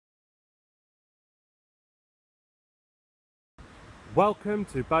Welcome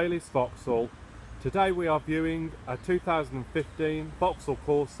to Baylis Vauxhall. Today we are viewing a 2015 Vauxhall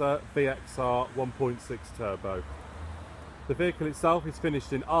Corsa VXR 1.6 Turbo. The vehicle itself is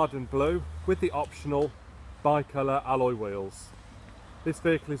finished in ardent blue with the optional bi-colour alloy wheels. This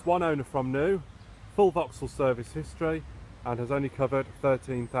vehicle is one owner from new, full Vauxhall service history and has only covered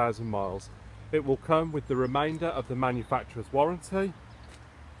 13,000 miles. It will come with the remainder of the manufacturer's warranty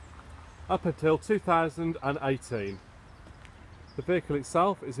up until 2018. The vehicle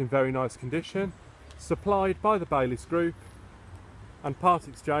itself is in very nice condition, supplied by the Baylis Group and part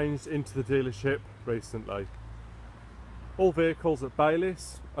exchanged into the dealership recently. All vehicles at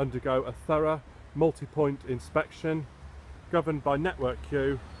Baylis undergo a thorough multi-point inspection governed by Network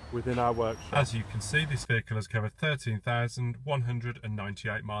Q within our workshop. As you can see, this vehicle has covered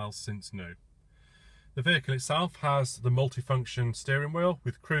 13,198 miles since new. The vehicle itself has the multifunction steering wheel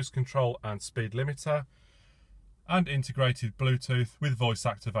with cruise control and speed limiter, and integrated Bluetooth with voice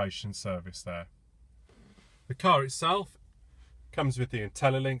activation service there. The car itself comes with the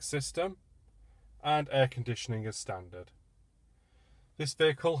IntelliLink system and air conditioning as standard. This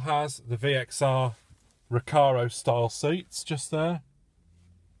vehicle has the VXR Recaro style seats just there,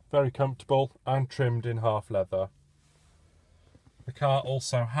 very comfortable and trimmed in half leather. The car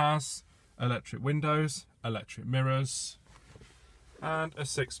also has electric windows, electric mirrors, and a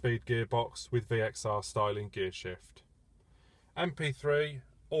 6-speed gearbox with VXR styling gear shift. MP3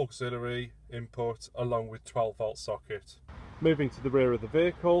 auxiliary input along with 12-volt socket. Moving to the rear of the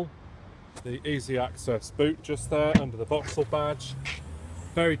vehicle, the easy access boot just there under the Vauxhall badge.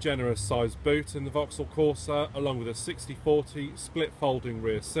 Very generous sized boot in the Vauxhall Corsa, along with a 60/40 split folding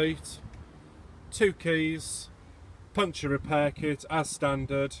rear seat, 2 keys, puncture repair kit as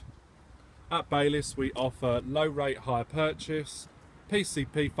standard. At Baylis we offer low rate hire purchase,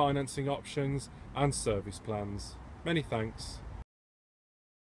 PCP financing options and service plans. Many thanks.